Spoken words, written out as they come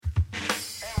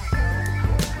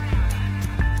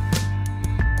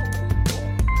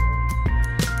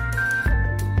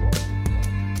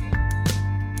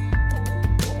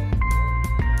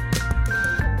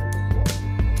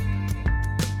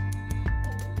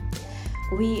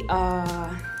We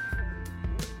are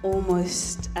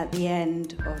almost at the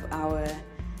end of our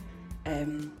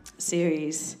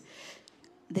series.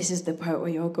 This is the part where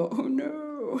you all go, oh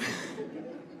no.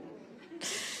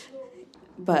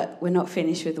 But we're not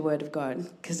finished with the Word of God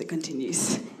because it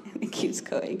continues and it keeps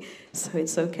going, so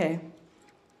it's okay.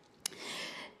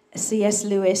 C.S.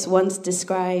 Lewis once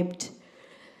described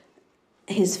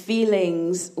his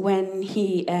feelings when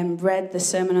he read the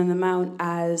Sermon on the Mount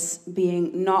as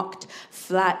being knocked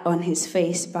flat on his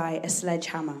face by a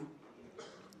sledgehammer.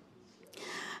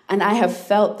 And I have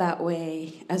felt that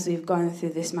way as we've gone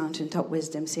through this Mountaintop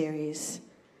Wisdom series.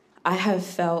 I have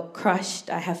felt crushed,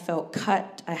 I have felt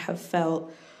cut, I have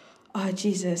felt, oh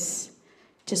Jesus,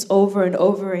 just over and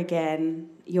over again.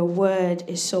 Your word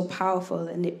is so powerful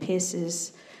and it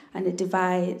pierces and it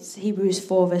divides. Hebrews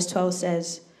 4 verse 12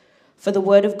 says, "For the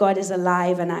word of God is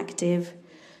alive and active,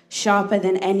 sharper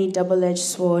than any double-edged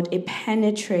sword. It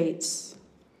penetrates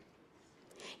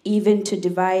even to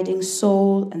dividing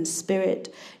soul and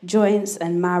spirit, joints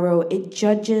and marrow. It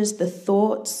judges the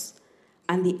thoughts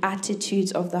and the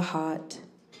attitudes of the heart.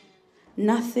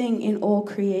 Nothing in all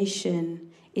creation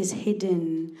is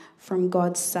hidden from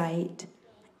God's sight.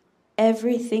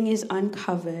 Everything is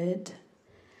uncovered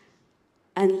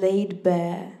and laid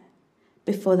bare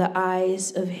before the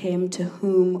eyes of him to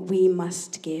whom we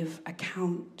must give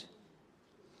account."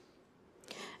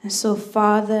 And so,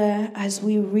 Father, as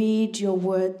we read your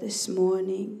word this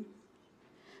morning,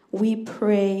 we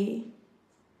pray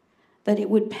that it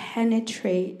would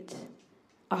penetrate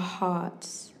our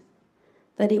hearts,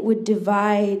 that it would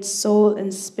divide soul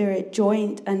and spirit,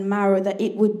 joint and marrow, that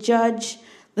it would judge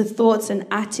the thoughts and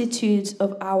attitudes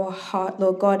of our heart,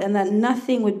 Lord God, and that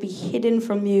nothing would be hidden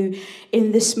from you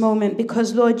in this moment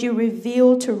because, Lord, you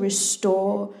reveal to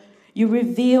restore. You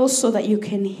reveal so that you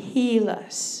can heal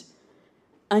us,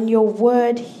 and your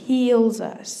word heals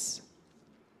us.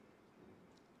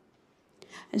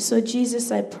 And so,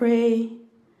 Jesus, I pray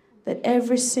that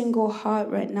every single heart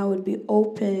right now would be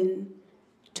open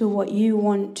to what you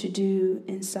want to do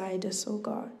inside us, oh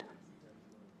God.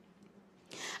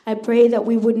 I pray that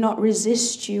we would not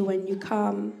resist you when you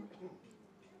come.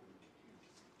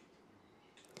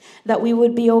 That we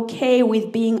would be okay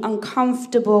with being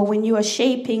uncomfortable when you are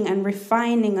shaping and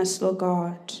refining us, Lord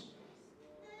God.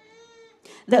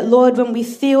 That, Lord, when we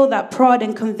feel that prod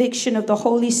and conviction of the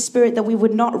Holy Spirit, that we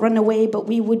would not run away, but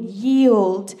we would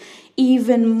yield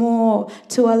even more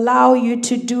to allow you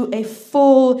to do a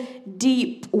full,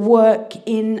 deep work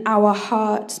in our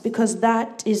hearts, because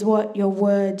that is what your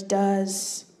word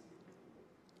does.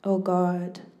 Oh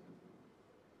God.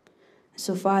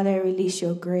 So Father, I release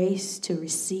your grace to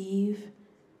receive,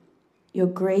 your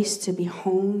grace to be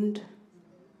honed,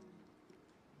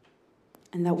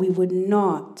 and that we would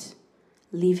not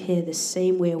leave here the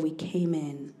same way we came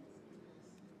in.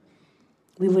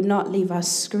 We would not leave our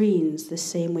screens the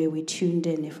same way we tuned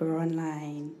in if we're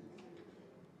online.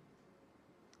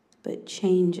 But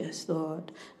change us,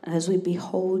 Lord. And as we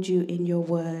behold you in your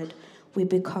word, we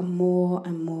become more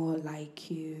and more like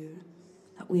you.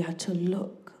 That we are to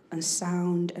look and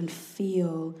sound and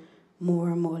feel more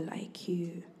and more like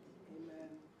you. Amen.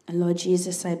 And Lord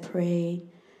Jesus, I pray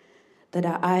that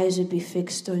our eyes would be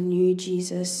fixed on you,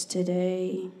 Jesus,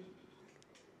 today.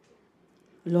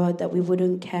 Lord, that we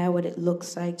wouldn't care what it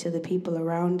looks like to the people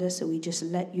around us, that we just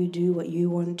let you do what you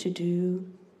want to do.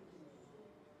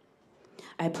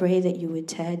 I pray that you would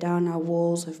tear down our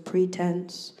walls of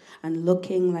pretense and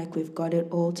looking like we've got it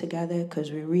all together,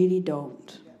 because we really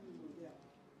don't.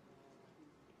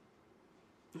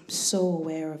 I'm so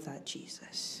aware of that,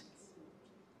 Jesus.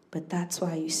 But that's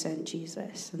why you sent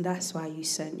Jesus, and that's why you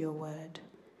sent your word.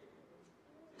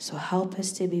 So help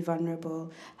us to be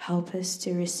vulnerable. Help us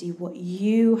to receive what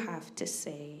you have to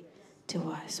say to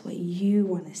us, what you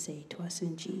want to say to us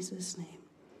in Jesus' name.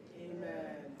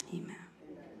 Amen. Amen.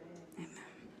 Amen.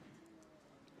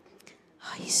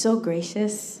 Oh, he's so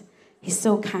gracious. He's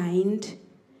so kind.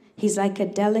 He's like a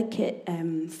delicate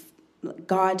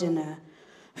gardener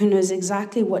who knows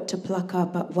exactly what to pluck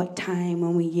up at what time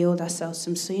when we yield ourselves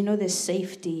to him. So there's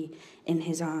safety in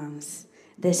his arms.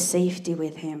 There's safety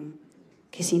with him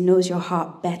because he knows your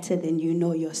heart better than you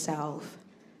know yourself.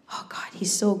 Oh God,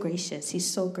 he's so gracious. He's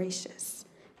so gracious.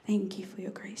 Thank you for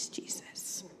your grace,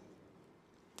 Jesus.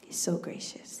 He's so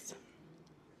gracious.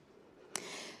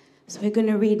 So we're going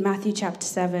to read Matthew chapter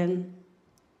 7.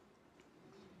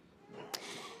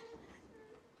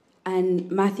 And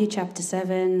Matthew chapter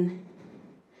 7,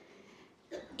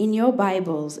 in your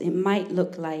Bibles, it might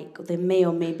look like there may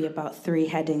or may be about 3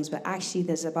 headings, but actually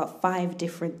there's about 5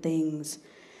 different things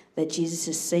that Jesus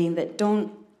is saying that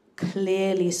don't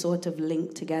clearly sort of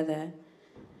link together.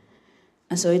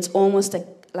 And so it's almost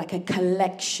like a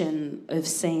collection of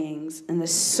sayings, and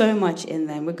there's so much in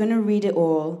them. We're going to read it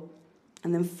all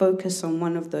and then focus on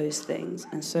one of those things.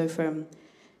 And so from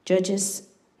Judges,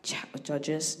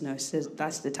 no,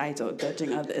 that's the title,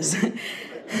 Judging Others.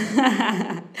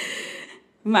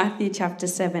 Matthew chapter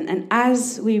 7. And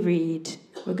as we read,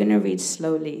 we're going to read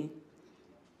slowly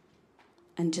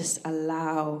and just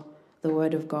allow the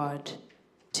word of God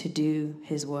to do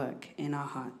his work in our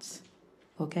hearts.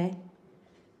 Okay?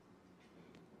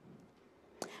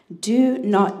 Do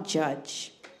not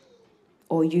judge,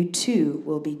 or you too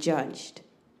will be judged.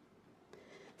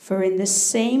 For in the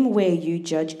same way you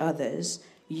judge others,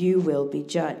 you will be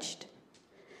judged.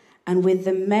 And with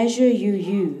the measure you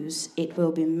use, it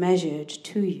will be measured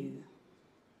to you.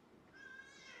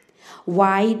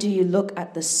 Why do you look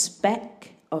at the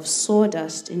speck of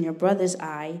sawdust in your brother's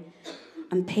eye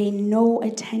and pay no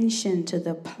attention to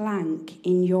the plank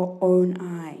in your own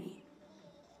eye?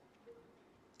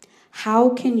 How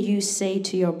can you say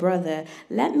to your brother,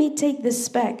 let me take the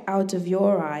speck out of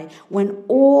your eye, when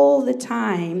all the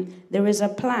time there is a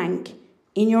plank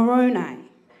in your own eye?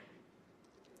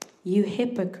 You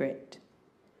hypocrite.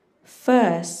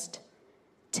 First,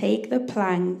 take the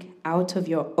plank out of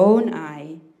your own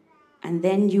eye, and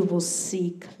then you will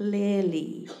see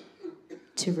clearly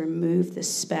to remove the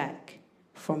speck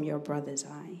from your brother's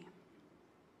eye.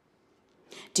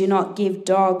 Do not give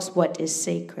dogs what is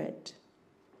sacred.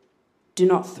 Do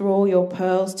not throw your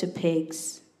pearls to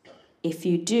pigs. If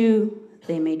you do,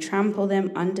 they may trample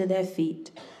them under their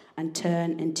feet and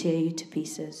turn and tear you to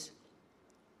pieces.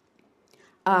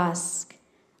 Ask,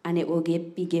 and it will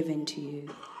be given to you.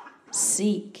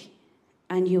 Seek,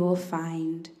 and you will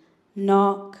find.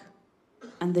 Knock,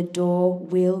 and the door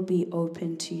will be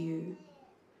open to you.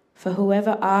 For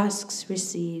whoever asks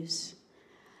receives.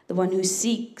 The one who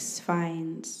seeks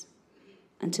finds.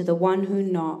 And to the one who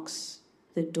knocks,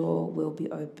 the door will be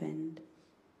opened.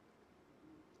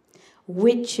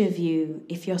 Which of you,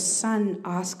 if your son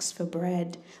asks for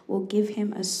bread, will give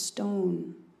him a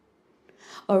stone?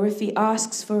 Or if he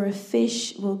asks for a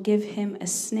fish, will give him a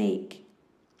snake?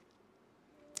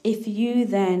 If you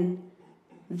then,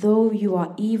 though you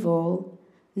are evil,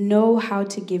 know how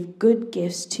to give good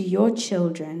gifts to your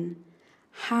children,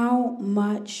 how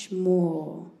much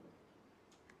more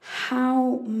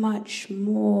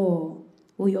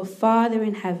will your Father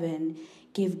in heaven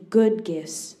give good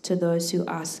gifts to those who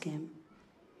ask him?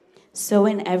 So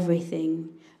in everything,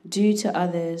 do to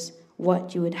others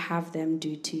what you would have them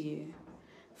do to you.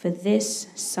 For this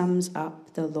sums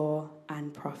up the law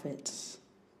and prophets.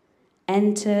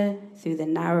 Enter through the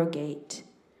narrow gate.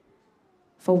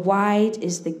 For wide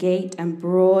is the gate and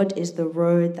broad is the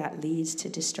road that leads to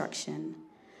destruction,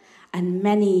 and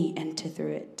many enter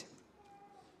through it.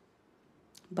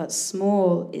 But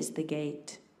small is the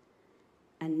gate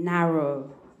and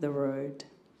narrow the road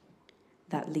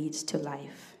that leads to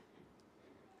life,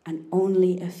 and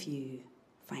only a few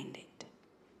find it.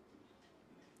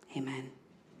 Amen.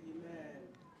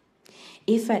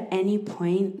 If at any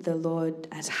point the Lord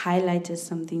has highlighted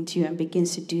something to you and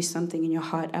begins to do something in your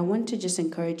heart, I want to just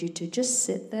encourage you to just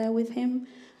sit there with him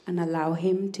and allow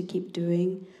him to keep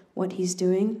doing what he's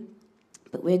doing.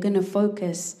 But we're going to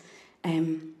focus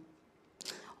on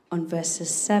verses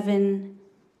 7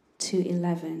 to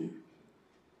 11.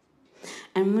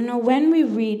 And when we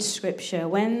read scripture,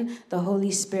 when the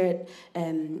Holy Spirit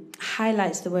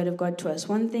highlights the word of God to us,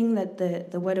 one thing that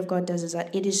the word of God does is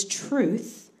that it is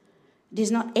truth. It is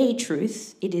not a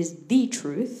truth, it is the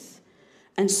truth.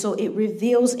 And so it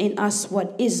reveals in us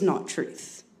what is not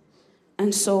truth.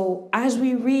 And so as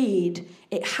we read,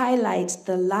 it highlights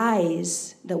the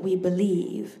lies that we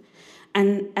believe.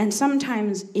 And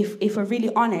sometimes, if we're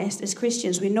really honest, as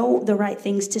Christians, we know the right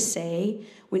things to say,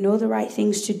 we know the right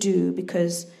things to do,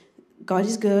 because God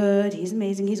is good, he's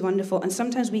amazing, he's wonderful. And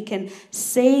sometimes we can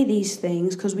say these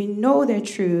things because we know they're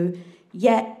true,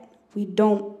 yet we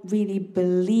don't really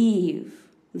believe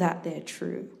that they're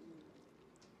true.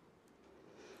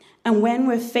 And when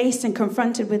we're faced and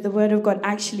confronted with the word of God,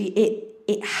 actually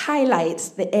it highlights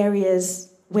the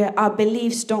areas where our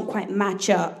beliefs don't quite match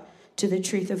up to the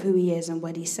truth of who he is and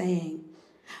what he's saying.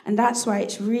 And that's why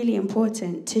it's really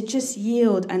important to just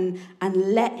yield and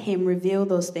let him reveal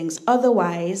those things.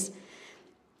 Otherwise,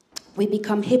 we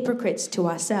become hypocrites to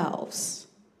ourselves.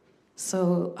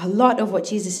 So a lot of what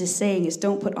Jesus is saying is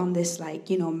don't put on this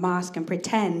mask and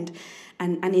pretend.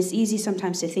 And it's easy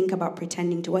sometimes to think about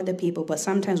pretending to other people, but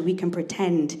sometimes we can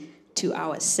pretend to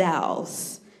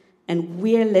ourselves. And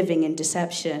we're living in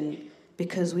deception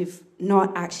because we've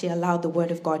not actually allowed the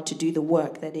word of God to do the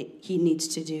work that he needs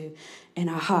to do in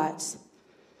our hearts.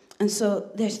 And so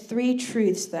there's 3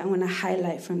 truths that I want to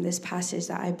highlight from this passage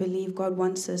that I believe God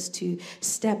wants us to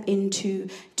step into,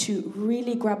 to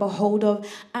really grab a hold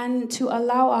of, and to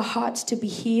allow our hearts to be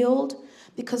healed.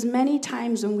 Because many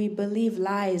times when we believe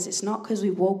lies, it's not because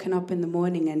we've woken up in the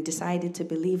morning and decided to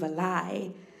believe a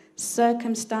lie.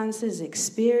 Circumstances,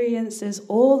 experiences,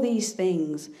 all these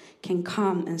things can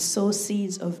come and sow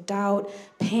seeds of doubt,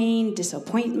 pain,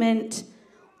 disappointment.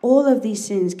 All of these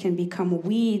things can become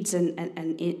weeds and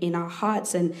in our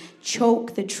hearts and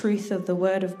choke the truth of the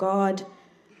word of God.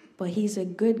 But he's a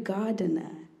good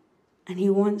gardener, and he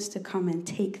wants to come and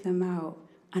take them out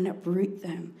and uproot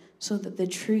them so that the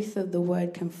truth of the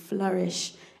word can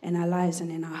flourish in our lives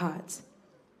and in our hearts.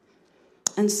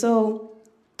 And so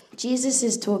Jesus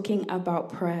is talking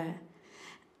about prayer.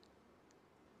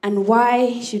 And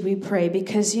why should we pray?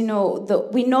 Because, we know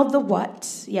the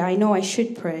what. Yeah, I know I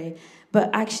should pray. But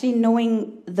actually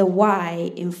knowing the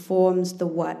why informs the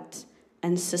what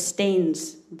and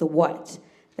sustains the what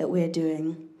that we're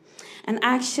doing. And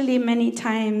actually many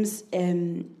times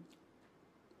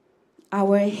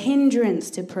our hindrance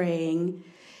to praying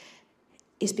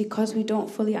is because we don't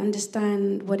fully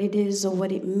understand what it is or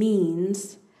what it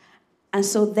means. And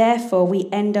so therefore we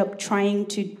end up trying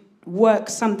to work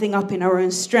something up in our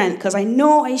own strength because I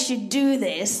know I should do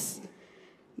this.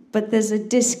 But there's a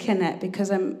disconnect because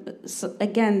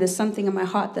there's something in my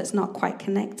heart that's not quite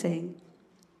connecting.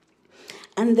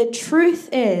 And the truth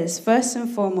is, first and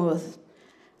foremost,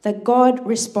 that God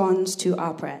responds to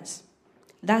our prayers.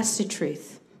 That's the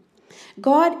truth.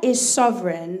 God is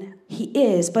sovereign, he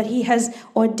is, but he has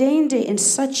ordained it in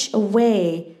such a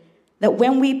way that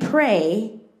when we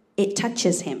pray, it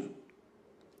touches him.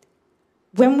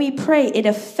 When we pray, it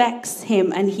affects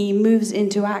him and he moves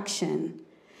into action.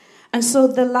 And so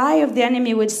the lie of the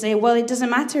enemy would say, well, it doesn't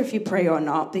matter if you pray or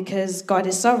not because God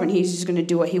is sovereign. He's just going to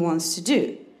do what he wants to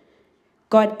do.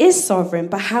 God is sovereign,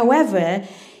 but however,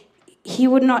 he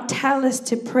would not tell us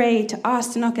to pray, to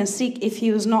ask, to knock and seek if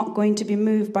he was not going to be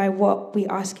moved by what we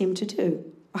ask him to do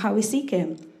or how we seek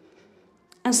him.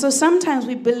 And so sometimes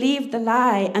we believe the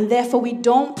lie and therefore we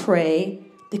don't pray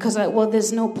because,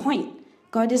 there's no point.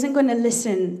 God isn't going to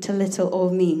listen to little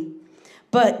old me.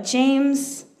 But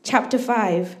James chapter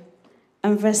 5,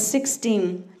 and verse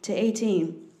 16 to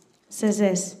 18 says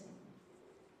this.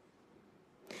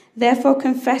 Therefore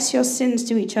confess your sins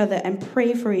to each other and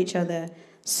pray for each other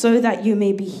so that you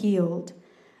may be healed.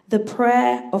 The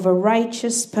prayer of a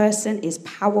righteous person is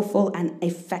powerful and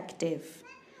effective.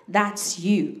 That's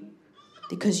you,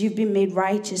 because you've been made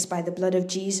righteous by the blood of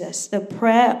Jesus. The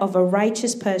prayer of a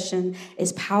righteous person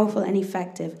is powerful and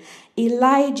effective.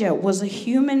 Elijah was a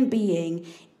human being,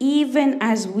 even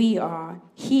as we are.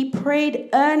 He prayed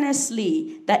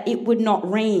earnestly that it would not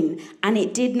rain, and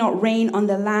it did not rain on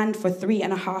the land for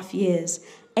 3.5 years.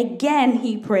 Again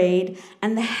he prayed,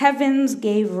 and the heavens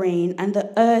gave rain, and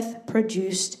the earth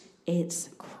produced its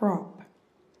crop.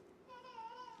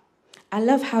 I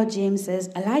love how James says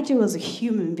Elijah was a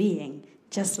human being,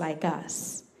 just like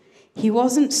us. He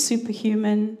wasn't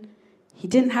superhuman. He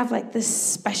didn't have this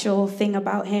special thing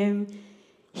about him.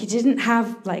 He didn't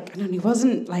have, he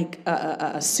wasn't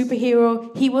a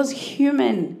superhero. He was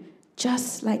human,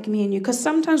 just like me and you. Because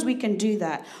sometimes we can do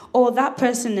that. Or that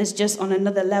person is just on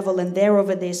another level and they're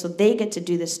over there, so they get to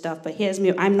do this stuff. But here's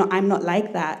me, I'm not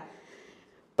like that.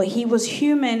 But he was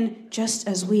human just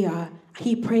as we are.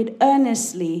 He prayed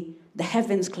earnestly, the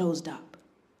heavens closed up.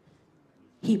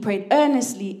 He prayed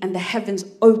earnestly and the heavens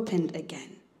opened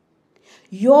again.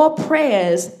 Your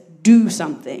prayers do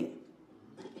something.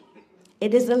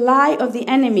 It is a lie of the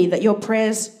enemy that your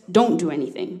prayers don't do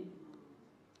anything.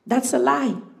 That's a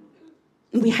lie.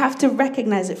 We have to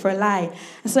recognize it for a lie.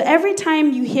 And so every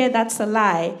time you hear that's a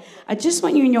lie, I just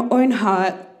want you in your own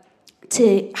heart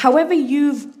to, however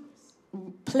you've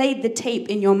played the tape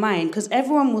in your mind, because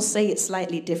everyone will say it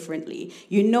slightly differently.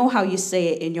 You know how you say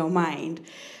it in your mind.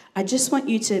 I just want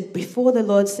you to, before the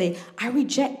Lord, say, I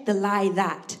reject the lie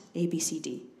that, A, B, C,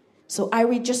 D. So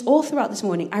just all throughout this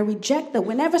morning, I reject that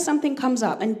whenever something comes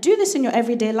up, and do this in your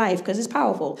everyday life because it's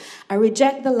powerful. I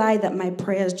reject the lie that my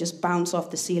prayers just bounce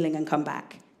off the ceiling and come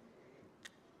back.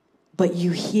 But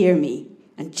you hear me.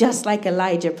 And just like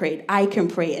Elijah prayed, I can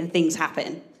pray and things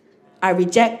happen. I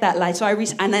reject that lie.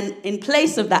 And then in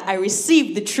place of that, I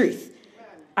receive the truth.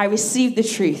 I receive the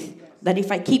truth that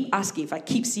if I keep asking, if I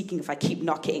keep seeking, if I keep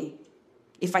knocking,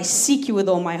 if I seek you with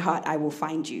all my heart, I will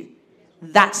find you.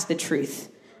 That's the truth.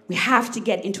 We have to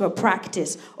get into a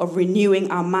practice of renewing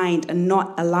our mind and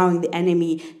not allowing the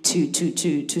enemy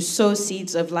to sow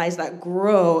seeds of lies that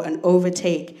grow and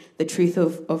overtake the truth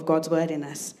of God's word in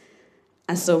us.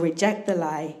 And so reject the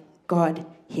lie. God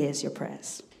hears your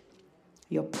prayers.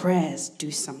 Your prayers do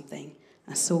something.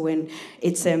 And so when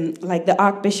it's like the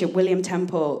Archbishop William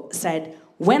Temple said,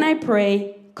 when I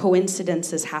pray,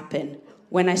 coincidences happen.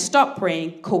 When I stop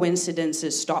praying,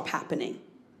 coincidences stop happening.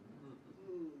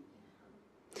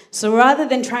 So rather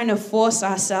than trying to force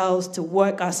ourselves to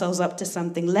work ourselves up to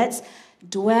something, let's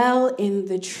dwell in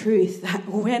the truth that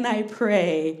when I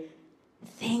pray,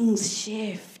 things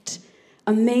shift.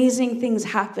 Amazing things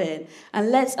happen.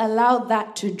 And let's allow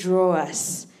that to draw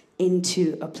us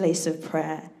into a place of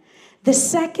prayer. The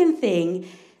second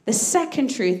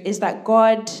truth is that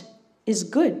God is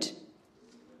good.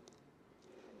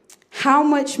 How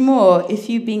much more, if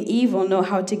you being evil know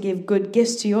how to give good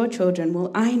gifts to your children,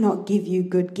 will I not give you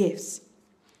good gifts?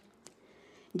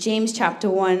 James chapter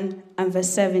 1 and verse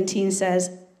 17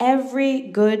 says, every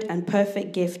good and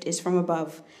perfect gift is from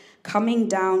above, coming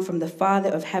down from the Father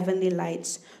of heavenly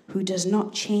lights, who does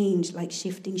not change like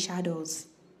shifting shadows.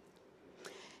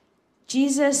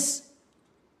 Jesus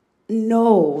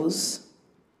knows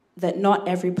that not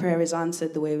every prayer is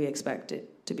answered the way we expect it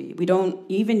to be.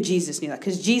 Even Jesus knew that,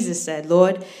 because Jesus said,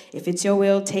 Lord, if it's your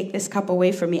will, take this cup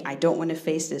away from me. I don't want to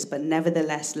face this, but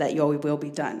nevertheless, let your will be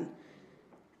done.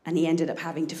 And he ended up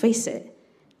having to face it.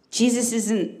 Jesus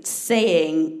isn't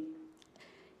saying,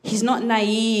 he's not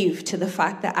naive to the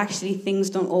fact that actually things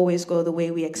don't always go the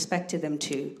way we expected them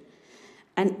to.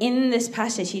 And in this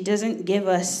passage, he doesn't give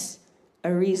us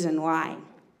a reason why.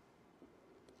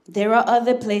 There are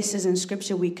other places in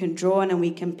Scripture we can draw on and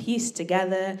we can piece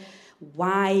together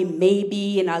why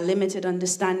maybe in our limited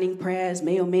understanding prayers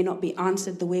may or may not be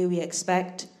answered the way we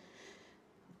expect.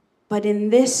 But in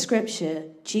this Scripture,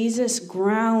 Jesus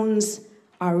grounds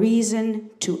our reason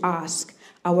to ask,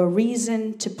 our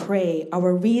reason to pray,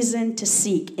 our reason to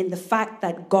seek in the fact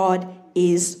that God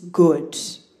is good.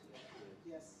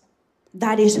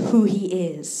 That is who he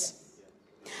is.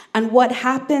 And what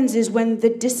happens is when the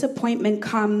disappointment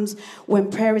comes,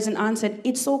 when prayer isn't answered,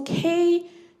 it's okay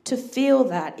to feel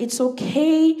that. It's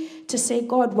okay to say,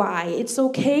 God, why? It's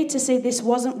okay to say this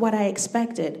wasn't what I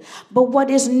expected. But what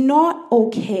is not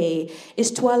okay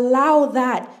is to allow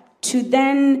that to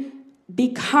then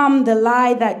become the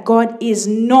lie that God is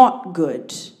not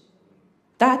good.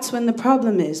 That's when the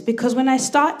problem is. Because when I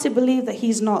start to believe that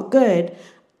he's not good,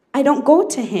 I don't go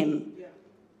to him.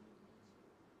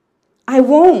 I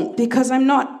won't, because I'm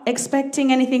not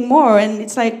expecting anything more. And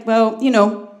it's like, well,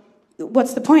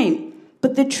 what's the point?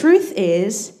 But the truth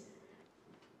is,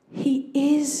 he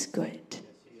is good.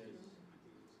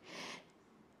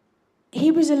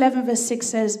 Hebrews 11 verse 6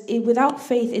 says, without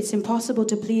faith it's impossible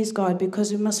to please God,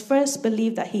 because we must first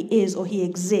believe that he is, or he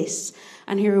exists,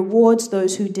 and he rewards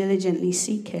those who diligently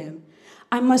seek him.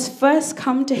 I must first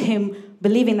come to him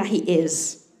believing that he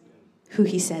is who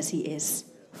he says he is,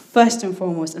 first and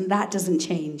foremost, and that doesn't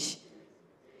change.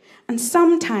 And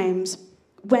sometimes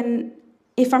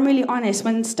if I'm really honest,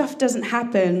 when stuff doesn't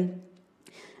happen,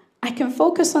 I can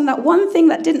focus on that one thing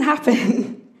that didn't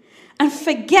happen and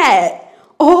forget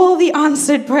all the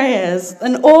answered prayers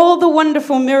and all the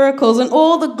wonderful miracles and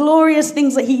all the glorious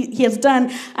things that he has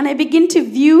done. And I begin to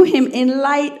view him in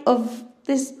light of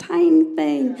this tiny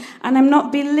thing. And I'm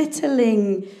not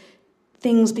belittling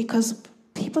things, because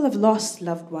people have lost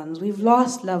loved ones. We've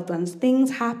lost loved ones.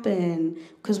 Things happen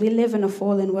because we live in a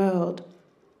fallen world.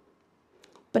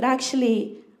 But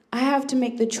actually, I have to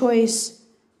make the choice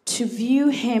to view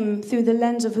him through the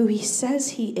lens of who he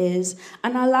says he is,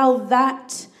 and allow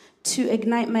that to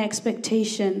ignite my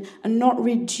expectation and not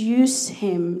reduce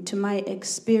him to my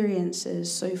experiences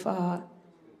so far.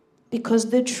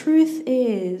 Because the truth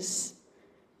is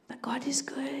that God is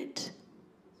good.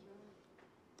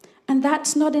 And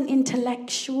that's not an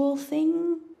intellectual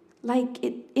thing.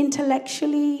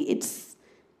 Intellectually,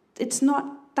 it's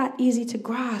not that easy to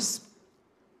grasp.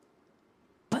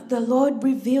 But the Lord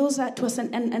reveals that to us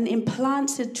and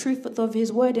implants the truth of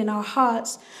his word in our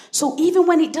hearts. So even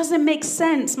when it doesn't make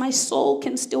sense, my soul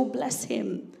can still bless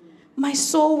him. My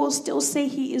soul will still say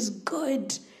he is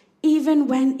good, even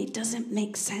when it doesn't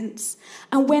make sense.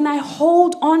 And when I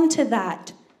hold on to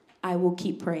that, I will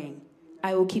keep praying.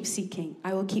 I will keep seeking.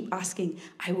 I will keep asking.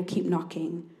 I will keep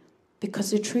knocking.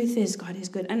 Because the truth is, God is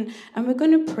good. And we're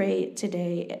going to pray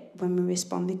today when we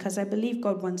respond, because I believe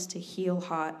God wants to heal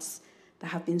hearts that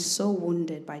have been so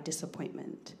wounded by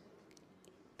disappointment.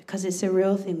 Because it's a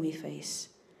real thing we face.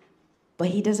 But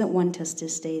he doesn't want us to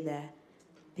stay there,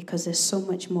 because there's so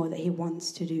much more that he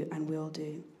wants to do and will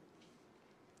do.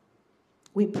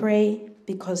 We pray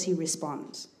because he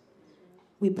responds.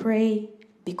 We pray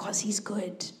because he's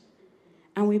good.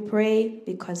 And we pray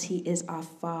because he is our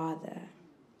Father.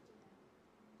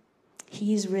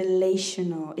 He is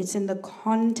relational. It's in the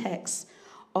context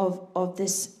of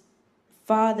this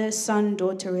father, son,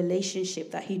 daughter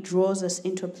relationship, that he draws us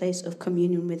into a place of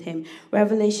communion with him.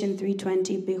 Revelation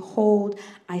 3:20, behold,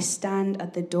 I stand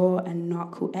at the door and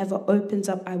knock. Whoever opens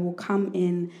up, I will come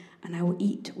in and I will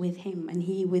eat with him and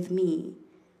he with me.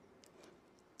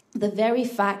 The very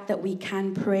fact that we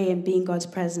can pray and be in God's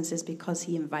presence is because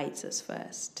he invites us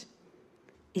first.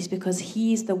 It's because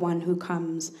he's the one who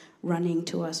comes running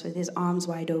to us with his arms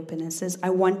wide open and says, I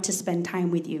want to spend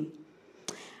time with you.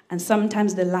 And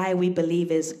sometimes the lie we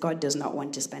believe is, God does not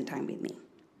want to spend time with me.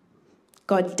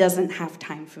 God doesn't have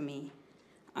time for me.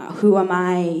 Who am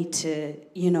I to,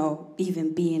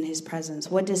 even be in his presence?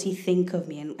 What does he think of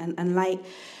me? And like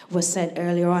was said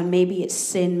earlier on, maybe it's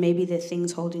sin, maybe there are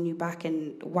things holding you back.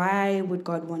 And why would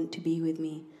God want to be with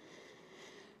me?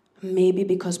 Maybe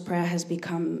because prayer has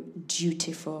become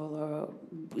dutiful, or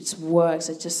it's works,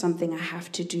 it's just something I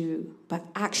have to do. But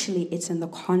actually, it's in the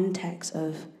context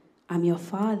of, I'm your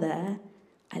father,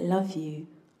 I love you,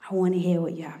 I want to hear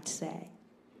what you have to say.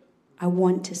 I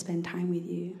want to spend time with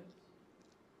you.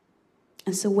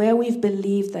 And so where we've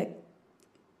believed that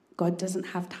God doesn't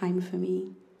have time for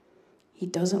me, he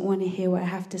doesn't want to hear what I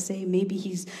have to say, maybe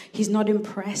he's not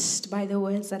impressed by the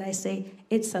words that I say,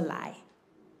 it's a lie.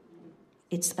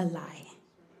 It's a lie.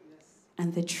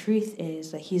 And the truth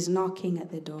is that he's knocking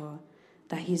at the door,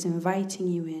 that he's inviting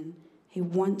you in. He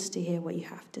wants to hear what you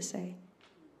have to say.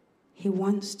 He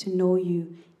wants to know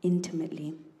you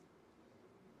intimately.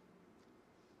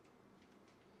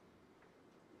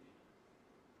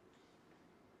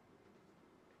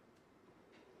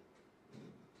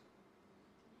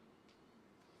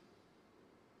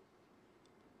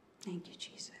 Thank you,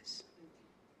 Jesus.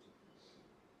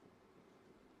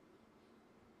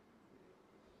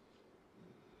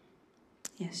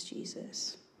 Yes,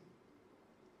 Jesus.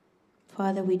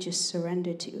 Father, we just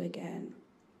surrender to you again.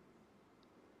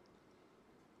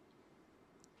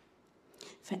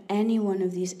 For any one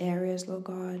of these areas, Lord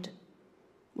God,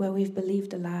 where we've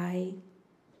believed a lie,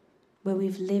 where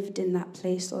we've lived in that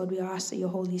place, Lord, we ask that your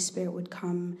Holy Spirit would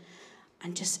come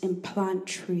and just implant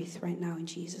truth right now in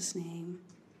Jesus' name.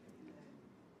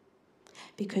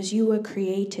 Because you were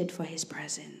created for his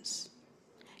presence.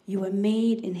 You were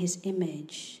made in his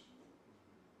image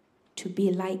to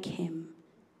be like him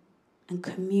and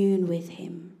commune with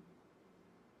him.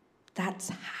 That's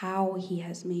how he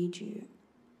has made you.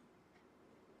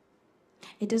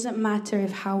 It doesn't matter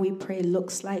if how we pray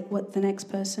looks like what the next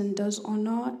person does or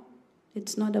not.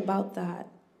 It's not about that.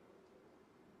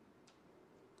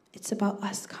 It's about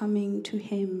us coming to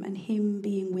him and him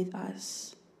being with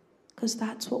us. Because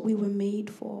that's what we were made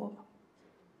for.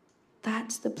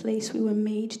 That's the place we were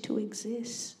made to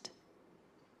exist.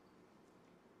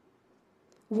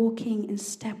 Walking in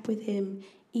step with him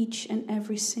each and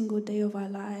every single day of our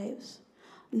lives.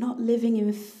 Not living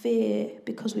in fear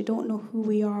because we don't know who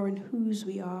we are and whose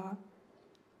we are.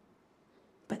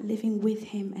 But living with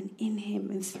him and in him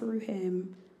and through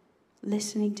him.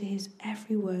 Listening to his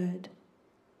every word.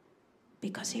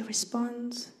 Because he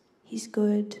responds, he's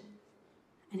good,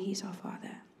 and he's our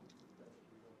Father.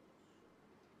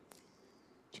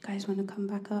 Do you guys want to come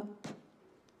back up?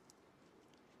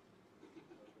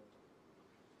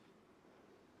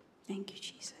 Thank you,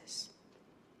 Jesus.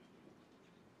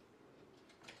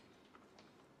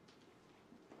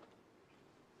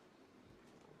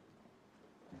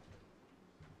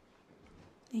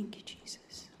 Thank you,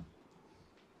 Jesus.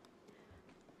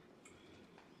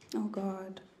 Oh,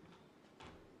 God.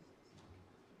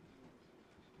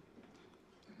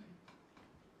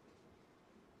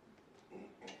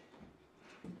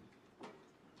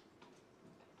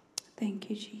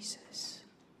 Thank you, Jesus.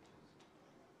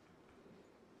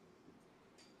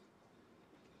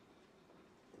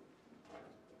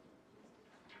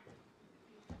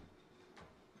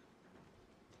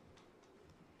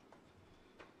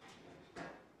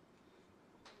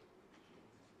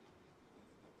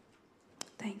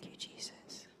 Thank you,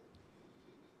 Jesus.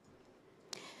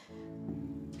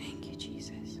 Thank you,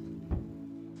 Jesus.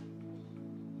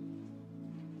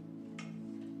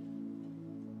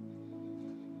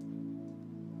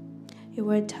 Your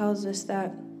word tells us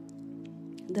that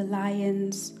the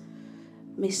lions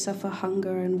may suffer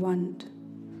hunger and want,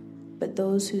 but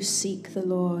those who seek the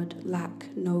Lord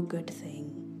lack no good thing.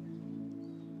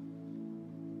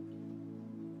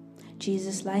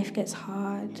 Jesus, life gets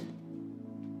hard.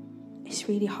 It's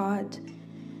really hard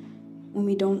when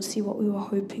we don't see what we were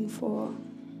hoping for.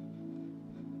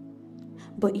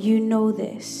 But you know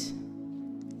this.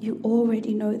 You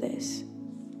already know this.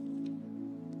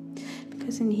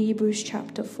 Because in Hebrews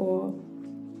chapter 4,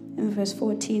 in verse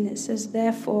 14, it says,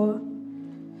 therefore,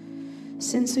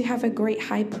 Since we have a great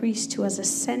high priest who has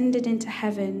ascended into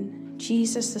heaven,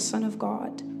 Jesus, the Son of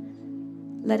God,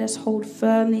 let us hold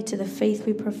firmly to the faith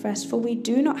we profess, for we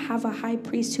do not have a high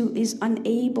priest who is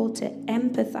unable to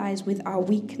empathize with our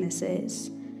weaknesses,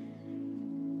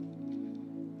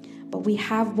 but we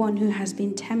have one who has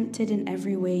been tempted in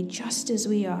every way, just as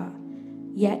we are,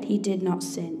 yet he did not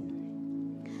sin.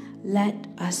 Let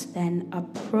us then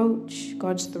approach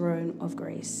God's throne of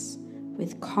grace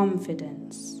with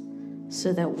confidence,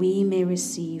 so that we may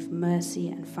receive mercy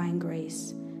and find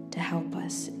grace to help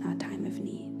us in our time of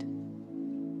need.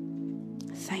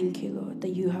 Thank you, Lord,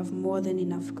 that you have more than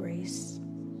enough grace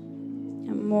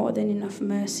and more than enough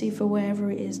mercy for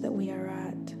wherever it is that we are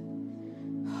at.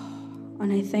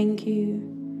 And I thank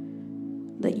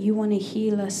you that you want to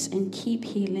heal us and keep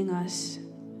healing us,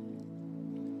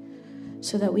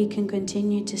 so that we can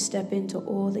continue to step into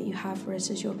all that you have for us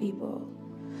as your people,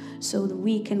 so that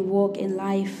we can walk in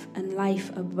life and life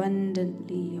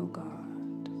abundantly, oh God.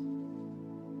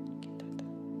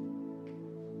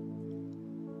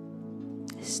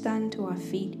 Stand to our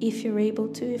feet if you're able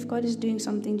to. If God is doing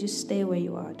something, just stay where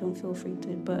you are. Don't feel free to.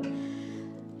 But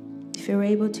if you're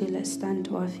able to, let's stand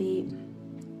to our feet.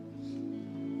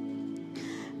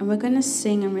 And we're going to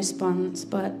sing in response,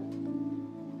 but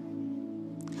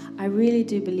I really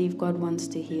do believe God wants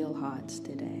to heal hearts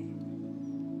today.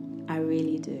 I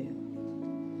really do.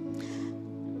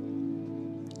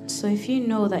 So if you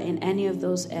know that in any of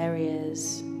those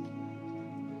areas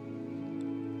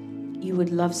you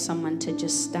would love someone to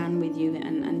just stand with you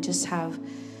and just have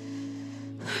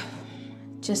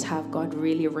God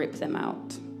really rip them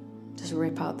out. Just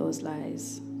rip out those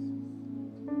lies.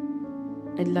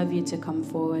 I'd love you to come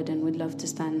forward, and would love to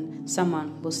stand.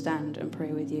 Someone will stand and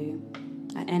pray with you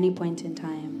at any point in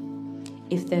time.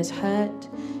 If there's hurt,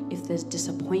 if there's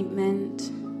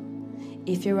disappointment,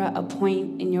 if you're at a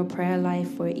point in your prayer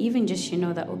life where even just you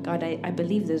know that, oh God, I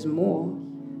believe there's more,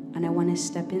 and I want to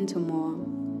step into more,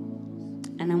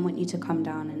 and I want you to come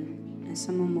down and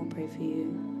someone will pray for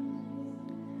you.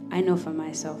 I know for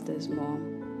myself there's more.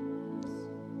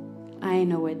 I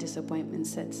know where disappointment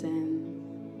sets in.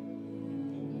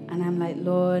 And I'm like,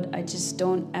 Lord, I just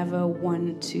don't ever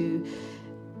want to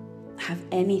have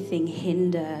anything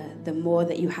hinder the more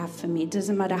that you have for me. It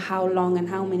doesn't matter how long and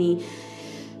how many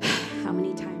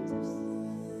times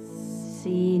I've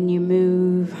seen you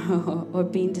move or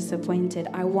been disappointed.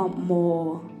 I want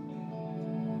more.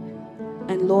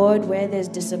 And Lord, where there's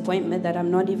disappointment that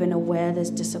I'm not even aware there's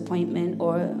disappointment,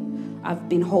 or I've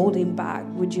been holding back,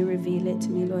 would you reveal it to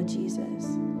me, Lord Jesus?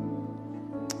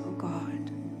 Oh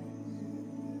God.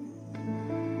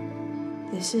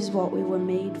 This is what we were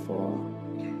made for.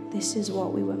 This is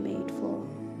what we were made for.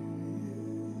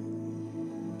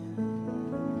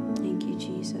 Thank you,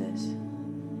 Jesus.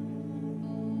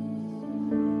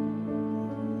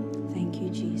 Thank you,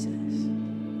 Jesus.